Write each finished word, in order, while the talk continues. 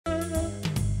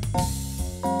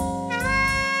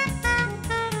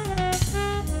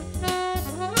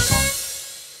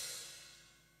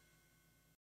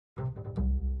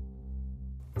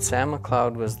Sam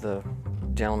MacLeod was the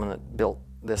gentleman that built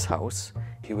this house.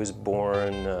 He was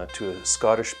born to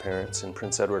Scottish parents in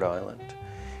Prince Edward Island.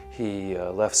 He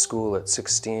left school at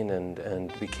 16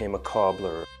 and became a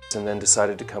cobbler, and then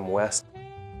decided to come west.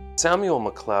 Samuel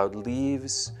MacLeod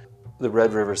leaves the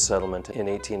Red River settlement in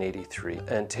 1883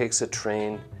 and takes a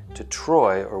train to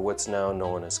Troy, or what's now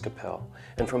known as Qu'Appelle.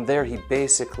 And from there he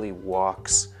basically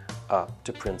walks up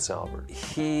to Prince Albert.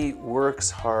 He works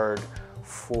hard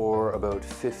for about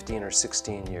 15 or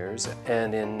 16 years,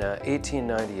 and in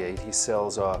 1898 he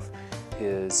sells off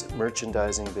his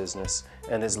merchandising business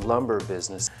and his lumber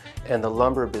business. And the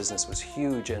lumber business was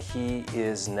huge, and he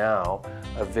is now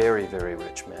a very, very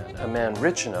rich man. A man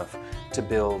rich enough to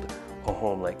build a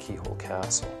home like Keyhole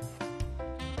Castle.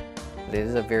 It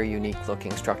is a very unique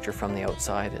looking structure from the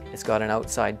outside. It's got an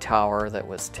outside tower that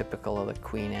was typical of the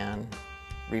Queen Anne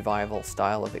revival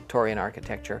style of Victorian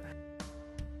architecture.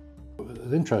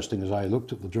 Interesting, as I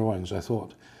looked at the drawings, I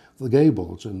thought the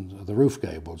gables, and the roof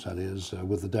gables that is,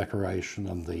 with the decoration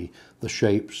and the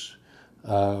shapes,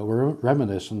 were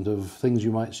reminiscent of things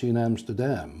you might see in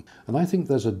Amsterdam. And I think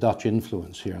there's a Dutch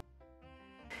influence here.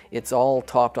 It's all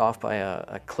topped off by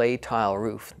a clay tile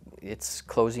roof. It's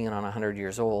closing in on 100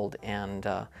 years old, and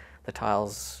the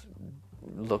tiles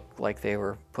look like they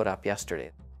were put up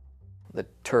yesterday. The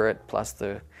turret plus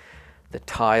the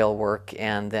tile work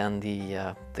and then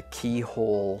the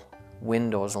keyhole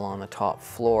windows along the top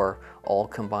floor all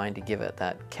combined to give it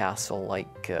that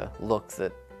castle-like look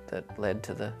that led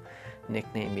to the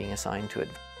nickname being assigned to it.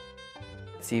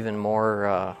 It's even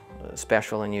more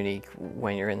special and unique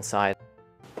when you're inside.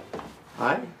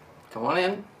 Hi, come on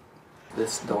in.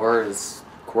 This door is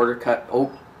quarter cut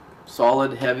oak,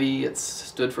 solid, heavy. It's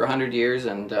stood for 100 years,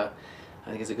 and I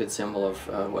think it's a good symbol of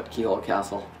what Keyhole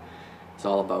Castle is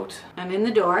all about. I'm in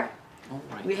the door. Oh,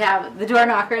 right. We have the door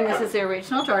knocker, and this is the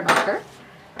original door knocker.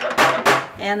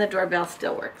 And the doorbell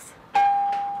still works.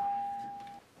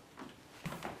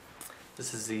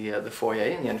 This is the foyer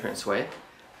and the entranceway.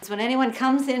 So when anyone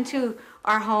comes into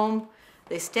our home,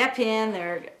 they step in,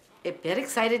 they're a bit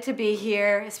excited to be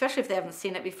here, especially if they haven't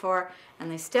seen it before,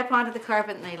 and they step onto the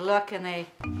carpet and they look and they,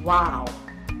 wow.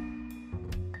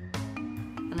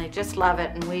 And they just love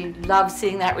it, and we love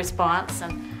seeing that response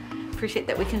and appreciate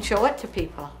that we can show it to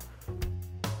people.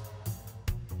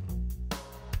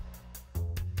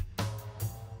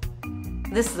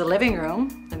 This is the living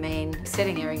room, the main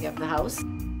sitting area of the house.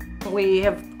 We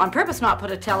have on purpose not put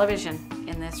a television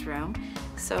in this room,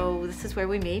 so this is where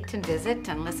we meet and visit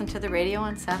and listen to the radio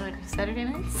on Saturday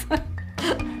nights.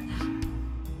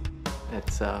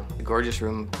 It's a gorgeous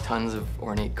room, tons of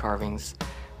ornate carvings.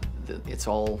 It's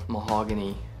all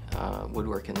mahogany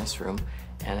woodwork in this room,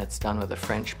 and it's done with a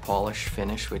French polish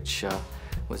finish, which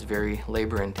was very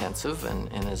labor intensive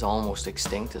and is almost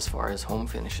extinct as far as home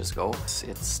finishes go.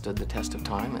 It's stood the test of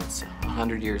time. It's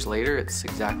 100 years later. It's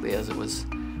exactly as it was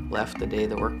left the day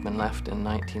the workmen left in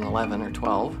 1911 or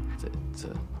 12. It's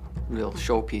a real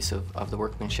showpiece of the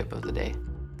workmanship of the day.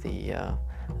 The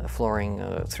flooring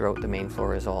throughout the main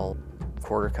floor is all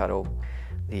quarter cut oak.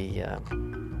 The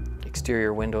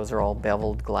exterior windows are all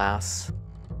beveled glass.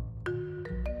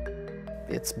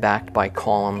 It's backed by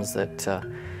columns that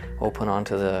open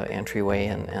onto the entryway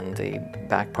and the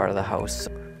back part of the house.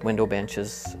 Window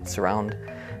benches surround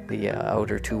the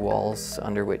outer two walls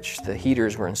under which the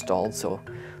heaters were installed, so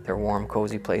they're warm,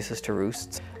 cozy places to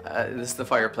roost. This is the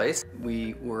fireplace.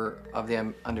 We were of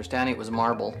the understanding it was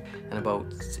marble, and about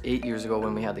 8 years ago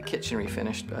when we had the kitchen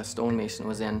refinished, a stonemason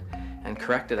was in and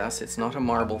corrected us. It's not a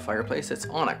marble fireplace, it's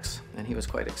onyx, and he was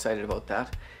quite excited about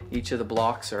that. Each of the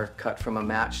blocks are cut from a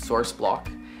matched source block.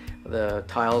 The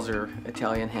tiles are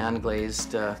Italian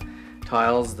hand-glazed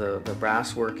tiles. The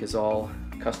brass work is all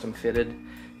custom fitted.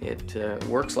 It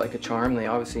works like a charm. They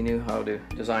obviously knew how to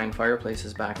design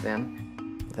fireplaces back then.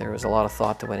 There was a lot of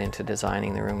thought that went into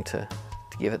designing the room to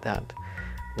give it that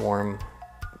warm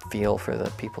feel for the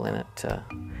people in it.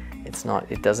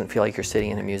 It doesn't feel like you're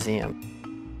sitting in a museum.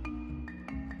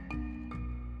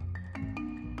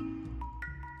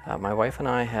 My wife and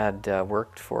I had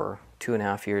worked for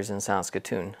 2.5 years in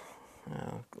Saskatoon.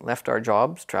 Left our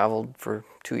jobs, traveled for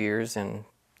 2 years in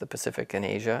the Pacific and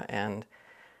Asia, and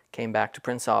came back to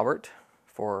Prince Albert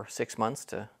for 6 months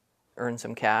to earn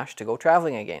some cash to go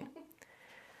traveling again.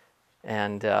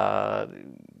 And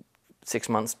 6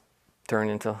 months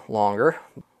turned into longer.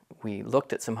 We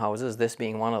looked at some houses, this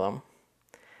being one of them,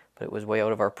 but it was way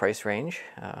out of our price range,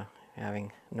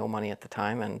 having no money at the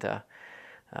time and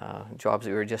jobs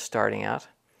that we were just starting at.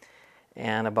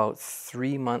 And about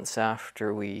 3 months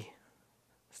after we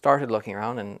started looking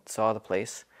around and saw the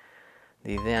place,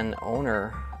 The then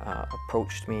owner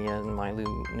approached me in my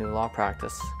new law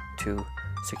practice to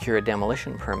secure a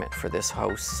demolition permit for this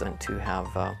house and to have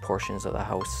portions of the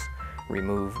house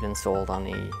removed and sold on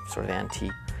the sort of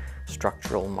antique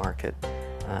structural market.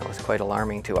 It was quite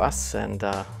alarming to us, and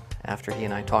after he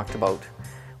and I talked about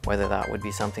whether that would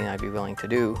be something I'd be willing to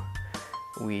do,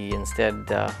 we instead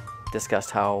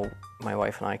discussed how my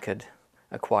wife and I could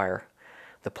acquire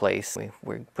the place.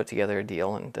 We put together a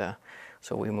deal, and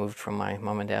so we moved from my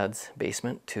mom and dad's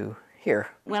basement to here.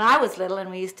 When I was little and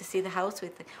we used to see the house,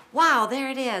 we'd think, wow, there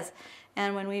it is.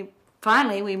 And when we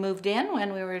moved in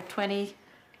when we were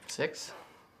 26?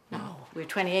 No, we were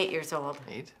 28 years old.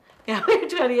 8? Yeah, we were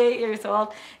 28 years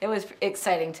old. It was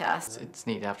exciting to us. It's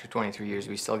neat, after 23 years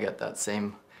we still get that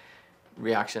same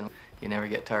reaction. You never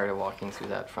get tired of walking through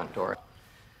that front door.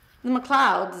 The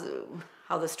McLeods,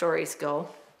 how the stories go,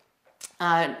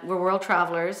 were world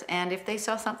travelers, and if they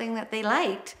saw something that they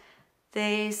liked,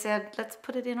 they said, let's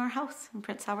put it in our house in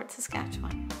Prince Albert,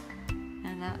 Saskatchewan.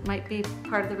 And that might be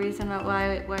part of the reason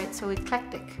why it's so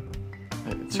eclectic.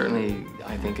 It certainly,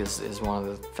 I think, is one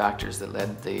of the factors that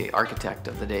led the architect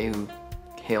of the day, who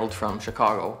hailed from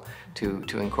Chicago,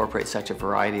 to incorporate such a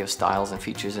variety of styles and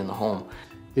features in the home.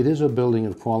 It is a building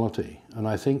of quality, and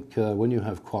I think when you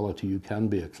have quality, you can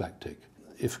be eclectic.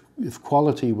 If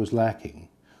quality was lacking,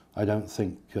 I don't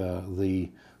think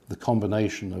the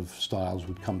combination of styles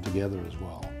would come together as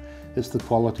well. It's the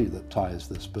quality that ties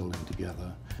this building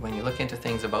together. When you look into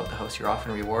things about the house, you're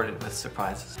often rewarded with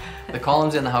surprises. The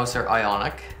columns in the house are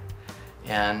ionic,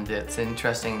 and it's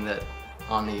interesting that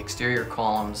on the exterior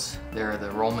columns, they're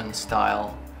the Roman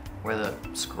style, where the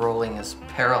scrolling is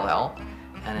parallel,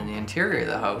 and in the interior of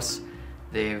the house,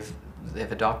 they've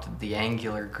adopted the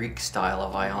angular Greek style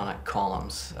of ionic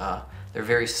columns. They're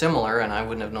very similar, and I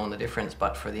wouldn't have known the difference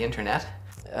but for the internet.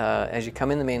 As you come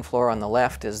in the main floor, on the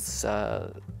left is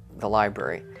the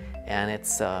library, and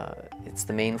it's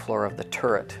the main floor of the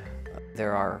turret.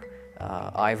 There are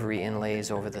ivory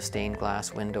inlays over the stained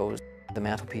glass windows. The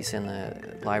mantelpiece in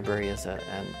the library is a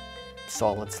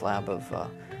solid slab of,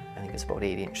 I think it's about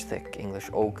 8-inch thick English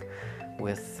oak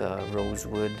with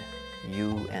rosewood,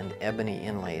 yew, and ebony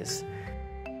inlays.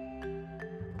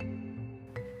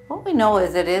 What we know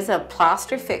is it is a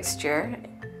plaster fixture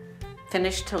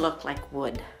finished to look like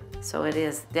wood, so it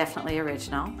is definitely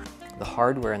original. The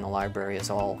hardware in the library is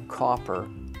all copper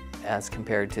as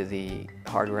compared to the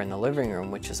hardware in the living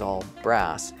room, which is all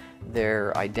brass.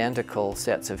 They're identical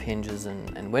sets of hinges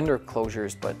and window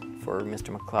closures, but for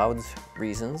Mr. McLeod's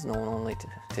reasons, known only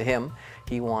to him,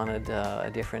 he wanted a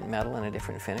different metal and a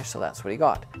different finish, so that's what he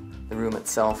got. The room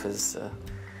itself is a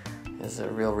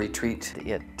real retreat.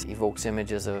 It evokes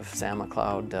images of Sam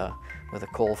McLeod with a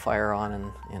coal fire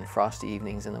on in frosty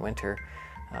evenings in the winter,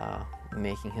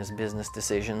 making his business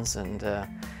decisions and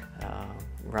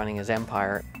running his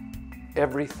empire.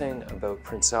 Everything about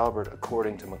Prince Albert,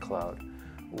 according to McLeod,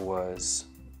 was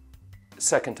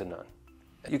second to none.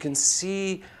 You can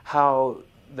see how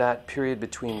that period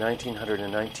between 1900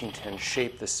 and 1910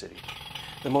 shaped the city.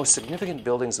 The most significant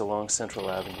buildings along Central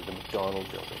Avenue, the McDonald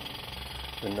Building,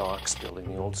 the Knox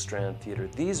Building, the Old Strand Theatre,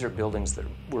 these are buildings that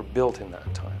were built in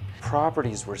that time.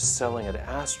 Properties were selling at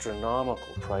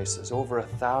astronomical prices, over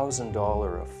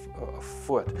 $1,000 a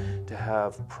foot to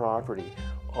have property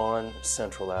on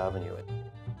Central Avenue.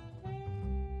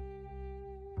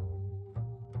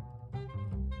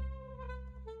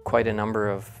 Quite a number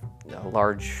of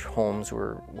large homes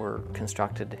were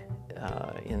constructed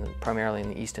primarily in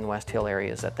the East and West Hill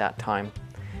areas at that time.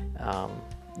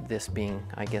 This being,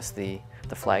 I guess, the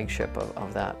flagship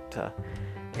of that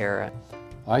era.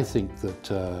 I think that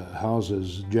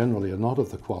houses generally are not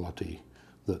of the quality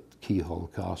that Keyhole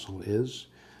Castle is.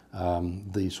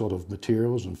 The sort of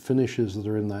materials and finishes that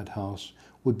are in that house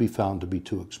would be found to be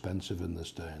too expensive in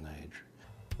this day and age.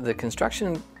 The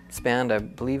construction spanned, I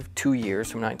believe, 2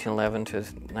 years, from 1911 to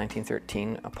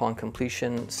 1913. Upon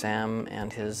completion, Sam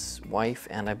and his wife,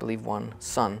 and I believe one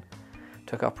son,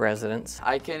 took up residence.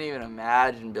 I can't even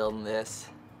imagine building this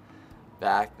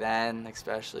back then,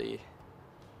 especially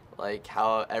like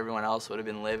how everyone else would have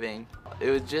been living. It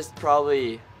was just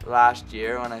probably last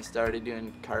year when I started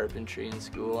doing carpentry in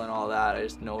school and all that, I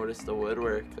just noticed the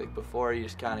woodwork. Like before, you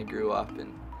just kind of grew up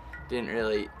and didn't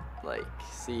really like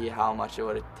see how much it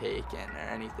would have taken or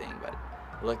anything, but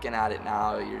looking at it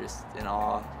now, you're just in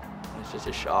awe. It's just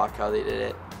a shock how they did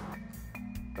it.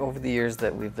 Over the years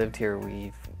that we've lived here,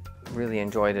 we've really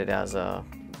enjoyed it as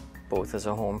both as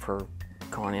a home for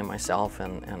Connie and myself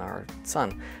and our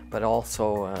son, but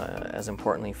also as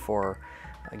importantly for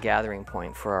a gathering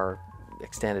point for our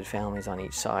extended families on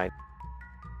each side.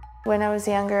 When I was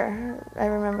younger, I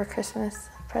remember Christmas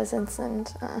presents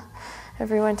and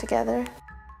everyone together.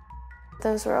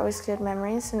 Those were always good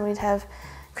memories, and we'd have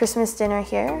Christmas dinner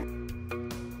here.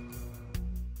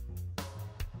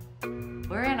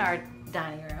 We're in our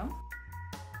dining room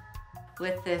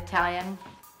with the Italian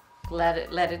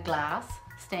leaded glass,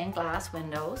 stained glass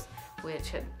windows,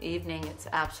 which at evening it's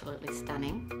absolutely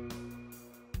stunning.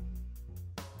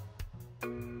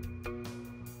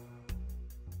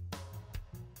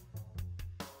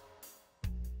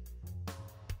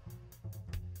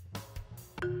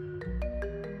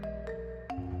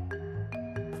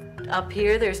 Up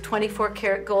here there's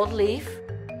 24-karat gold leaf.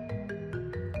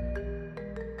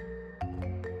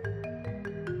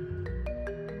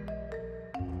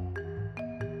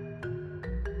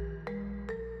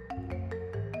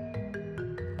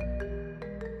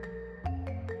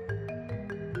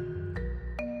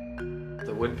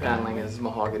 The wood paneling is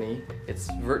mahogany.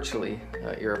 It's virtually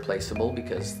irreplaceable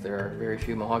because there are very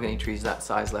few mahogany trees that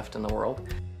size left in the world.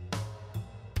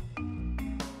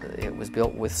 It was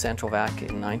built with central vac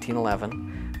in 1911.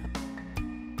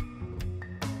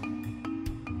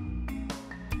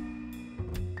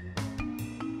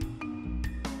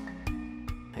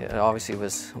 It obviously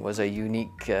was a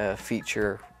unique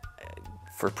feature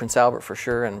for Prince Albert for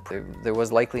sure, and there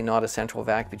was likely not a central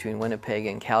vac between Winnipeg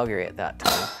and Calgary at that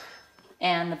time.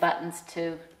 And the buttons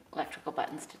electrical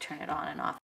buttons to turn it on and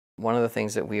off. One of the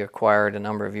things that we acquired a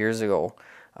number of years ago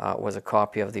was a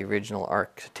copy of the original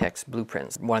architect's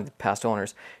blueprints. One of the past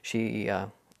owners, she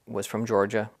was from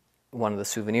Georgia. One of the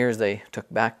souvenirs they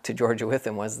took back to Georgia with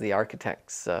them was the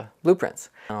architect's blueprints.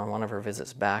 On one of her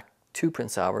visits back to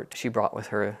Prince Albert, she brought with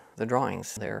her the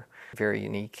drawings. They're very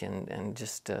unique and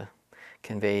just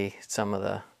convey some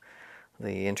of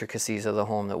the intricacies of the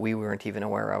home that we weren't even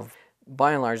aware of.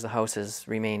 By and large, the house has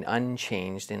remained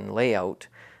unchanged in layout,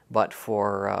 but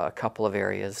for a couple of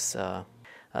areas,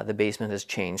 the basement has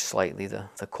changed slightly.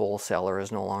 The coal cellar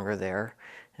is no longer there,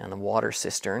 and the water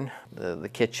cistern, the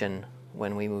kitchen,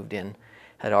 when we moved in,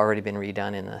 had already been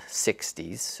redone in the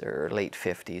 60s or late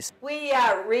 50s. We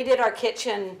redid our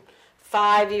kitchen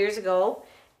 5 years ago,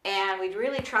 and we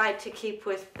really tried to keep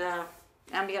with the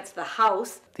ambience of the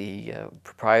house. The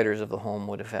proprietors of the home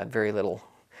would have had very little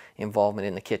involvement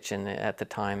in the kitchen. At the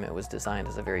time, it was designed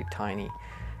as a very tiny,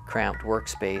 cramped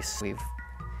workspace. We've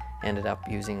ended up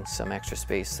using some extra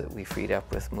space that we freed up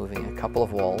with moving a couple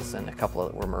of walls and a couple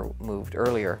that were moved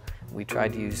earlier. We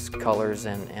tried to use colors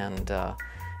and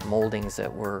moldings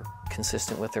that were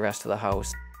consistent with the rest of the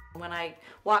house. When I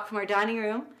walk from our dining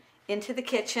room into the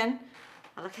kitchen,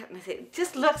 I look at it and I say, it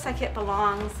just looks like it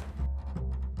belongs.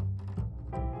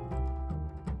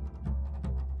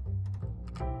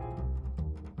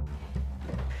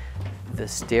 The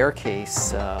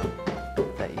staircase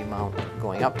that you mount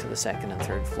going up to the second and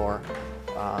third floor,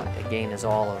 again, is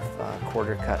all of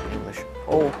quarter-cut English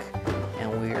oak,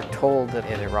 and we are told that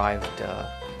it arrived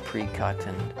pre-cut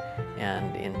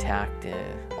and intact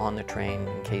on the train,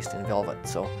 encased in velvet.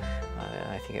 So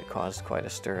I think it caused quite a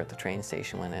stir at the train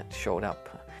station when it showed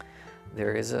up.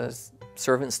 There is a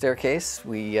servant staircase.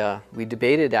 We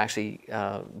debated actually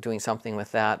doing something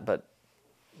with that, but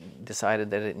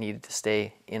decided that it needed to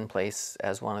stay in place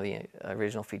as one of the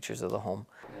original features of the home.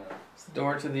 It's the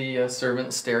door to the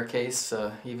servant staircase.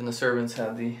 Even the servants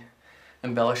had the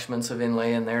embellishments of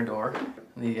inlay in their door.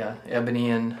 The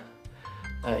ebony and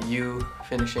U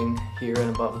finishing here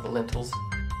and above the lintels.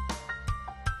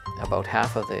 About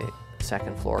half of the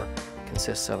second floor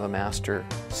consists of a master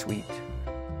suite.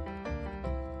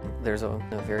 There's a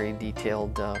very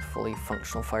detailed, fully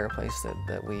functional fireplace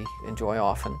that we enjoy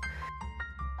often.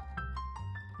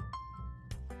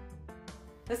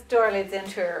 This door leads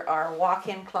into our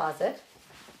walk-in closet,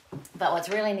 but what's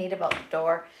really neat about the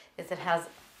door is it has,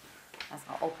 as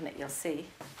I'll open it you'll see,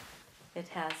 it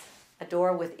has a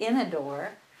door within a door,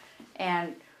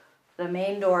 and the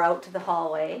main door out to the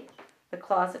hallway, the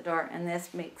closet door, and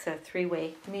this makes a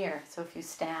three-way mirror. So if you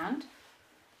stand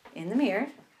in the mirror,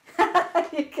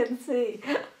 you can see.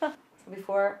 So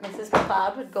before Mrs.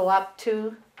 McLeod would go up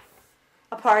to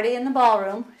a party in the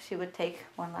ballroom, she would take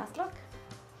one last look.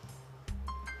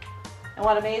 And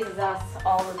what amazes us,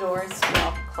 all the doors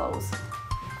will close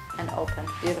and open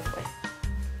beautifully.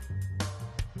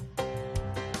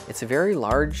 It's a very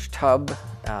large tub.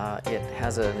 It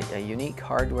has a unique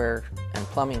hardware and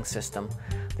plumbing system.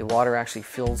 The water actually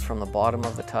fills from the bottom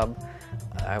of the tub.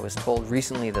 I was told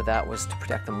recently that that was to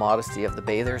protect the modesty of the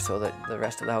bather so that the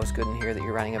rest of the house couldn't hear that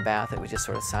you're running a bath. It would just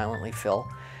sort of silently fill.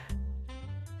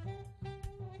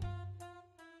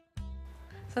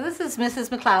 So this is Mrs.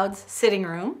 McLeod's sitting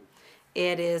room.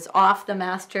 It is off the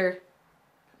master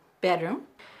bedroom.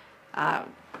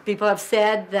 People have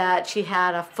said that she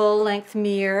had a full-length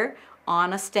mirror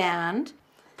on a stand,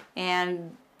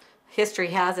 and history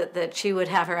has it that she would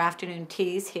have her afternoon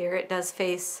teas here. It does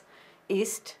face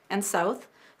east and south,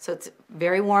 so it's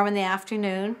very warm in the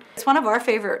afternoon. It's one of our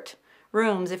favorite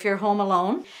rooms if you're home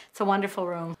alone. It's a wonderful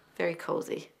room, very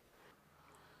cozy.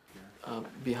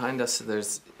 Behind us,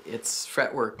 it's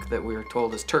fretwork that we were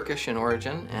told is Turkish in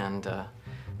origin, and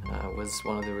was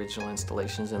one of the original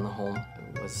installations in the home.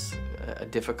 It was a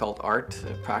difficult art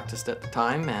practiced at the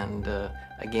time, and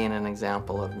again an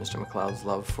example of Mr. MacLeod's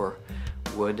love for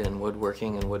wood and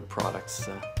woodworking and wood products,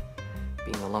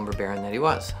 being the lumber baron that he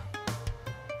was.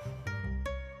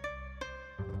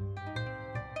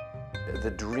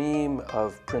 The dream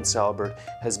of Prince Albert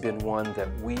has been one that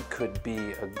we could be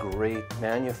a great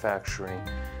manufacturing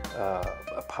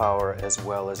power as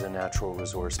well as a natural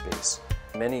resource base.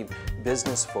 Many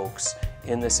business folks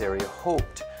in this area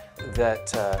hoped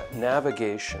that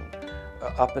navigation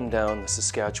up and down the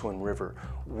Saskatchewan River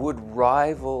would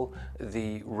rival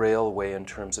the railway in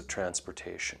terms of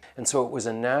transportation. And so it was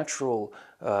a natural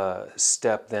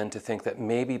step then to think that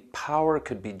maybe power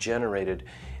could be generated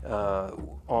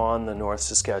on the North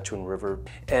Saskatchewan River,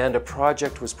 and a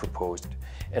project was proposed.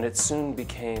 And it soon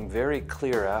became very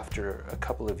clear after a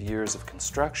couple of years of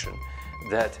construction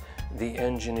that the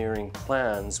engineering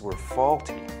plans were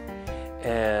faulty.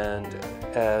 And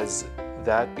as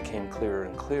that became clearer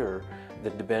and clearer, the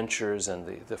debentures and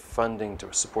the funding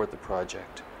to support the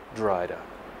project dried up.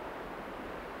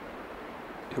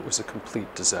 It was a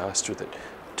complete disaster that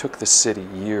took the city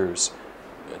years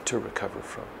to recover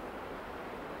from.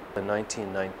 In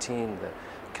 1919, the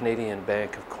Canadian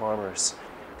Bank of Commerce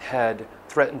had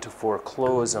threatened to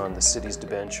foreclose on the city's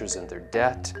debentures and their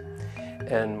debt,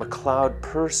 and MacLeod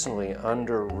personally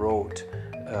underwrote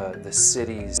the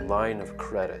city's line of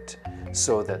credit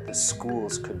so that the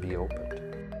schools could be opened.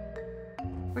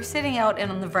 We're sitting out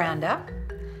on the veranda,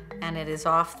 and it is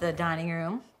off the dining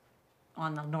room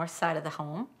on the north side of the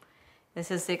home.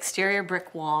 This is the exterior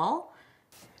brick wall.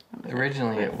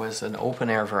 Originally it was an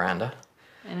open-air veranda.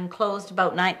 And enclosed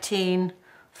about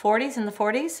 1940s, in the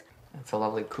 40s. It's a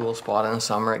lovely cool spot in the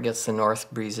summer. It gets the north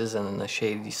breezes and then the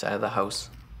shady side of the house.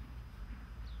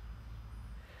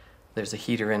 There's a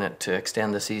heater in it to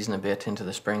extend the season a bit into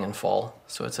the spring and fall.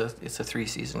 So it's a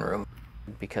three-season room.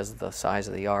 Because of the size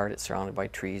of the yard, it's surrounded by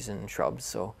trees and shrubs,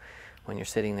 so when you're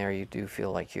sitting there you do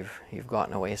feel like you've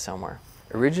gotten away somewhere.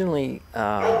 Originally,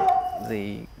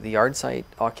 the yard site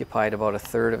occupied about a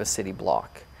third of a city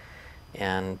block,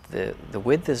 and the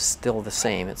width is still the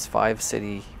same. It's 5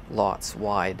 city lots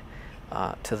wide.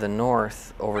 To the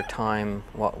north, over time,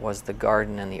 what was the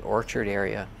garden and the orchard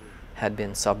area had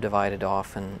been subdivided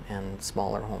off and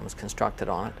smaller homes constructed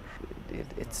on it.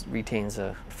 It retains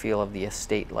a feel of the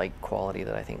estate-like quality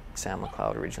that I think Sam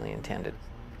MacLeod originally intended.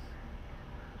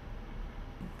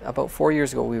 About 4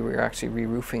 years ago, we were actually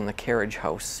re-roofing the carriage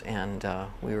house, and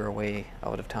we were away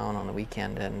out of town on the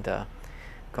weekend and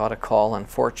got a call,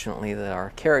 unfortunately, that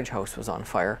our carriage house was on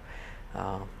fire.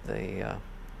 The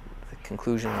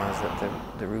conclusion was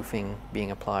that the roofing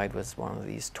being applied was one of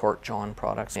these torch-on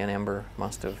products. An ember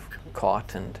must have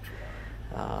caught and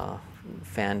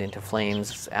fanned into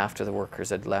flames after the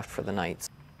workers had left for the night.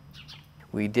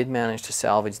 We did manage to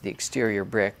salvage the exterior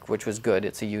brick, which was good.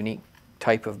 It's a unique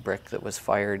type of brick that was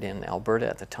fired in Alberta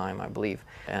at the time, I believe,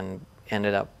 and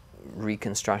ended up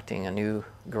reconstructing a new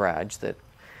garage that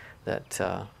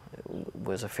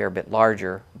was a fair bit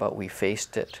larger, but we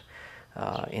faced it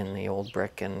in the old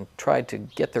brick and tried to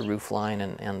get the roof line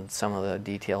and some of the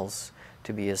details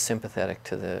to be as sympathetic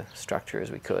to the structure as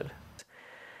we could.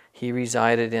 He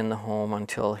resided in the home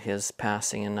until his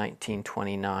passing in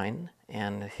 1929,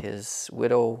 and his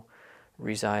widow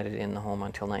resided in the home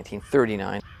until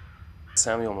 1939.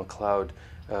 Samuel MacLeod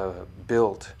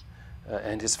built,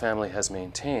 and his family has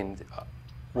maintained,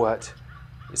 what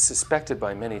is suspected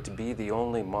by many to be the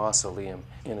only mausoleum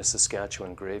in a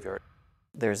Saskatchewan graveyard.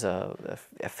 There's a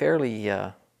fairly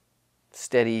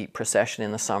steady procession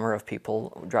in the summer of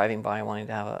people driving by wanting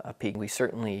to have a peek. We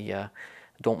certainly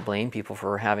don't blame people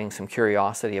for having some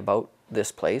curiosity about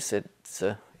this place. It's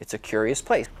a curious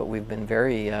place, but we've been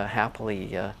very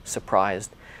happily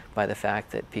surprised by the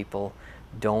fact that people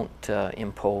don't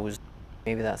impose.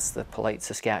 Maybe that's the polite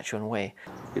Saskatchewan way.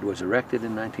 It was erected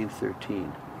in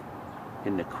 1913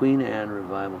 in the Queen Anne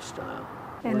Revival style.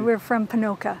 And we're from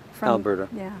Ponoka, from Alberta.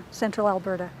 Yeah, central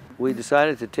Alberta. We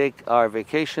decided to take our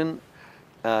vacation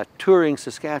touring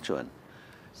Saskatchewan.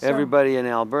 Everybody in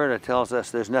Alberta tells us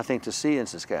there's nothing to see in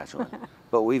Saskatchewan,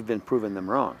 but we've been proving them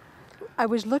wrong. I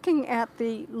was looking at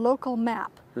the local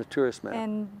map. The tourist map.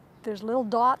 And There's a little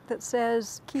dot that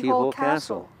says Keyhole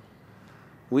Castle.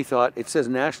 We thought, it says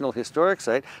National Historic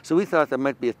Site, so we thought that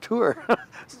might be a tour.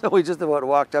 So we just about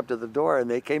walked up to the door and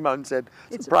they came out and said,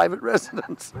 it's a private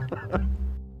residence.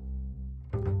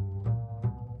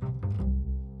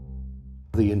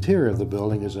 The interior of the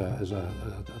building is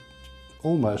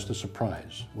almost a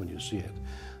surprise when you see it.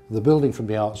 The building from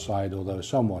the outside, although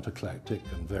somewhat eclectic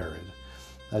and varied,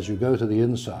 as you go to the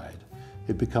inside,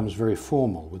 it becomes very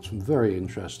formal with some very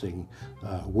interesting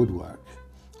woodwork,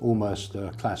 almost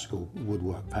classical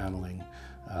woodwork paneling.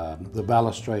 The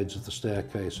balustrades of the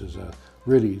staircases are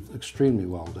really extremely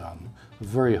well done,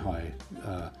 very high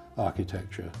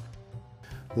architecture.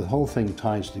 The whole thing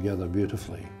ties together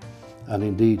beautifully, and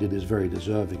indeed it is very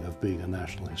deserving of being a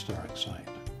National Historic Site.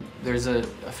 There's a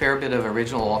fair bit of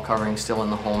original wall covering still in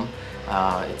the home.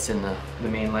 It's in the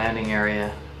main landing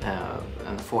area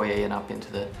and the foyer and up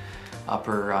into the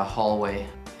upper hallway.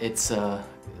 It's a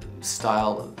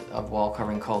style of wall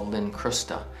covering called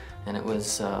Lincrusta, and it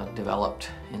was developed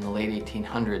in the late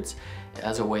 1800s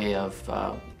as a way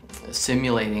of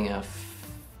simulating a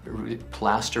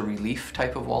plaster relief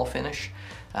type of wall finish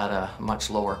at a much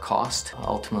lower cost.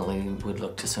 Ultimately, we would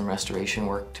look to some restoration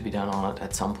work to be done on it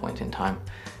at some point in time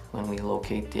when we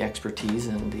locate the expertise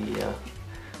and the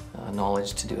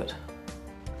knowledge to do it.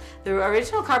 The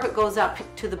original carpet goes up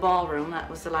to the ballroom. That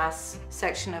was the last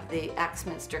section of the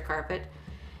Axminster carpet,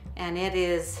 and it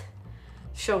is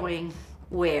showing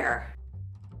where.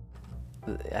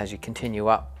 As you continue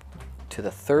up to the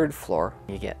third floor,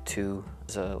 you get to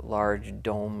a large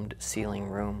domed ceiling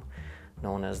room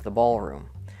known as the ballroom.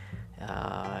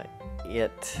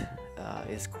 It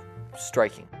is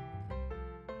striking.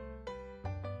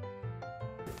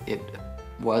 It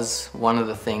was one of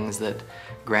the things that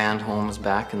grand homes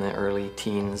back in the early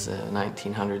teens,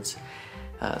 1900s,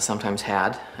 sometimes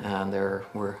had. There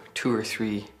were 2 or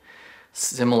 3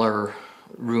 similar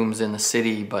rooms in the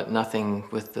city, but nothing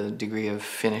with the degree of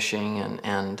finishing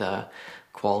and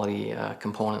quality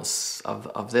components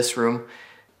of this room.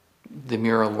 The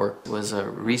mural work was a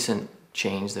recent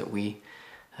change that we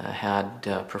had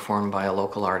performed by a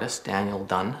local artist, Daniel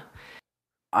Dunn.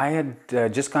 I had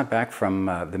just got back from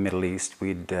the Middle East.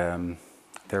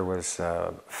 There was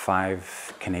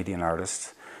 5 Canadian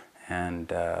artists and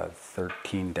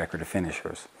 13 decorative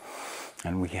finishers.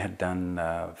 And we had done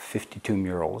 52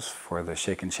 murals for the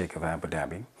Sheikh and Sheikh of Abu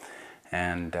Dhabi.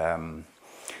 And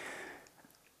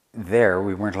there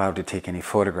we weren't allowed to take any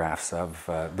photographs of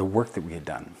the work that we had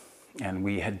done. And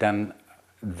we had done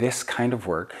this kind of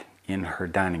work in her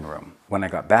dining room. When I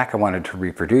got back, I wanted to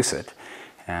reproduce it.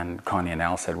 And Connie and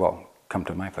Al said, well, come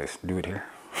to my place, do it here.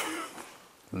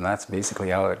 And that's basically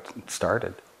how it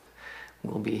started.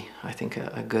 Will be, I think,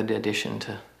 a good addition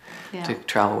to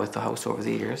travel with the house over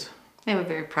the years. And we're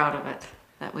very proud of it,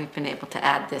 that we've been able to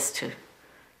add this to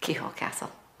Keyhole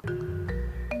Castle.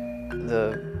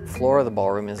 The floor of the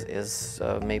ballroom is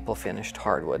maple finished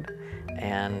hardwood,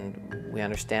 and we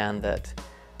understand that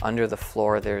under the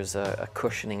floor there's a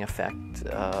cushioning effect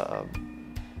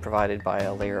provided by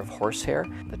a layer of horsehair.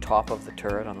 The top of the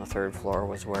turret on the 3rd floor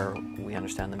was where we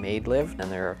understand the maid lived,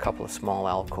 and there are a couple of small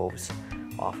alcoves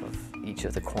off of each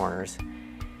of the corners.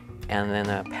 And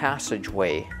then a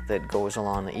passageway that goes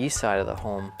along the east side of the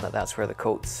home, that's where the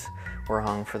coats were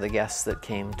hung for the guests that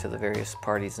came to the various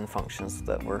parties and functions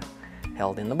that were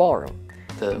held in the ballroom.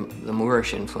 The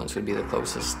Moorish influence would be the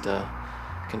closest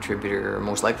contributor, or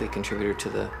most likely contributor, to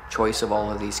the choice of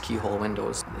all of these keyhole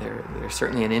windows. They're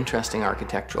certainly an interesting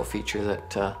architectural feature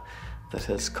that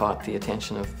has caught the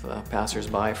attention of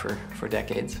passers-by for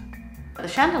decades. The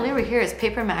chandelier here is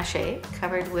paper mache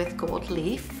covered with gold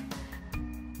leaf.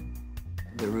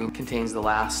 The room contains the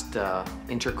last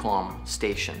intercom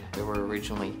station. There were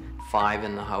originally 5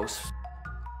 in the house.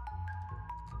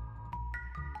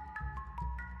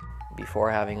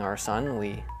 Before having our son,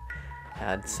 we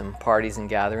had some parties and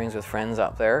gatherings with friends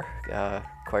up there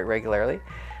quite regularly.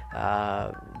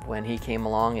 When he came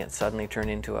along, it suddenly turned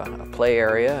into a play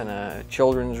area and a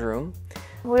children's room.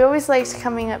 We always liked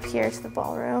coming up here to the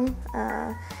ballroom.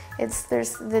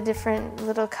 There's the different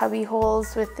little cubby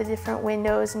holes with the different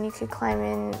windows, and you could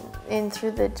climb in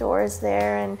through the doors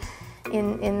there, and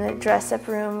in the dress-up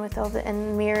room with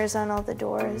and mirrors on all the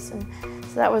doors, and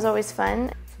so that was always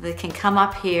fun. They can come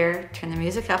up here, turn the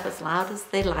music up as loud as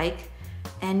they like,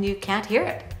 and you can't hear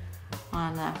it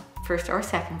on the 1st or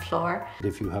 2nd floor.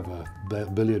 If you have a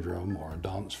billiard room or a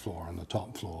dance floor on the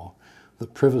top floor, the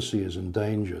privacy is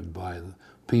endangered by the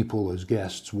people as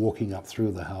guests walking up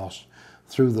through the house,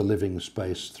 through the living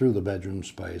space, through the bedroom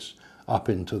space, up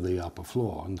into the upper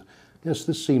floor. And yes,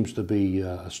 this seems to be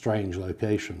a strange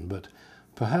location, but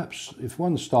Perhaps if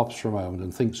one stops for a moment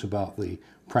and thinks about the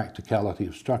practicality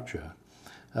of structure,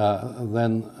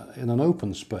 then in an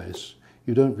open space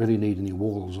you don't really need any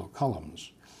walls or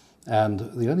columns. And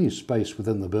the only space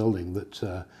within the building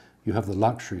that you have the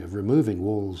luxury of removing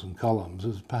walls and columns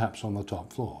is perhaps on the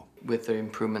top floor. With the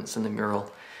improvements in the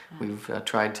mural, we've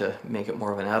tried to make it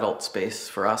more of an adult space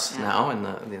for us now in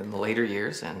the later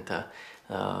years, and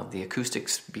the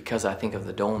acoustics, because I think of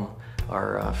the dome,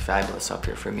 are fabulous up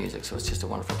here for music, so it's just a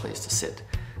wonderful place to sit,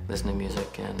 listen to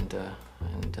music, and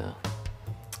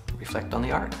reflect on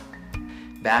the art.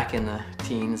 Back in the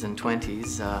teens and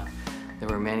 20s, there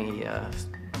were many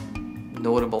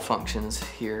notable functions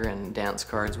here, and dance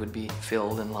cards would be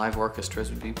filled and live orchestras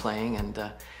would be playing, and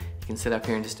you can sit up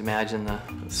here and just imagine the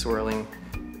swirling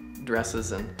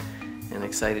dresses and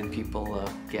excited people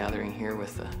gathering here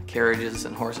with carriages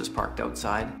and horses parked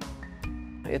outside.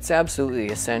 It's absolutely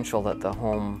essential that the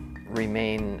home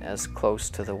remain as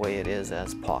close to the way it is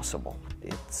as possible.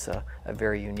 It's a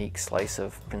very unique slice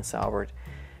of Prince Albert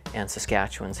and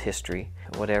Saskatchewan's history.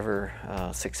 Whatever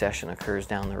succession occurs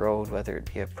down the road, whether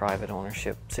it be a private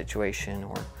ownership situation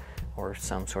or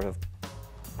some sort of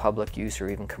public use or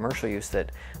even commercial use,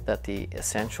 that the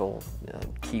essential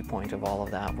key point of all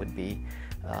of that would be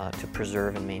to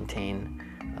preserve and maintain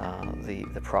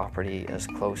the property as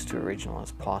close to original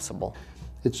as possible.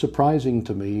 It's surprising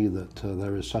to me that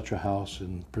there is such a house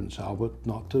in Prince Albert,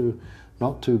 not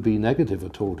to be negative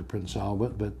at all to Prince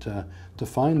Albert, but to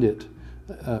find it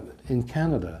in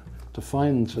Canada, to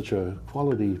find such a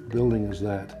quality building as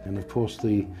that. And of course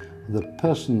the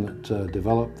person that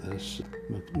developed this,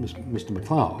 Mr.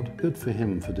 MacLeod, good for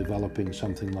him for developing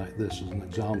something like this as an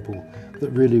example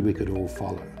that really we could all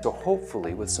follow. So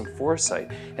hopefully with some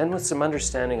foresight and with some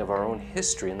understanding of our own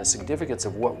history and the significance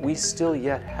of what we still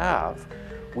yet have,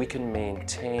 we can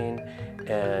maintain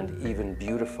and even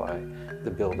beautify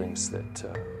the buildings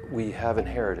that we have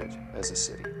inherited as a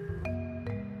city.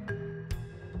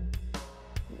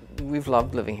 We've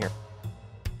loved living here.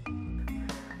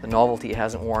 The novelty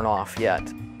hasn't worn off yet.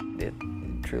 It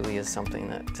truly is something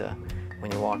that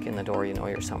when you walk in the door, you know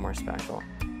you're somewhere special.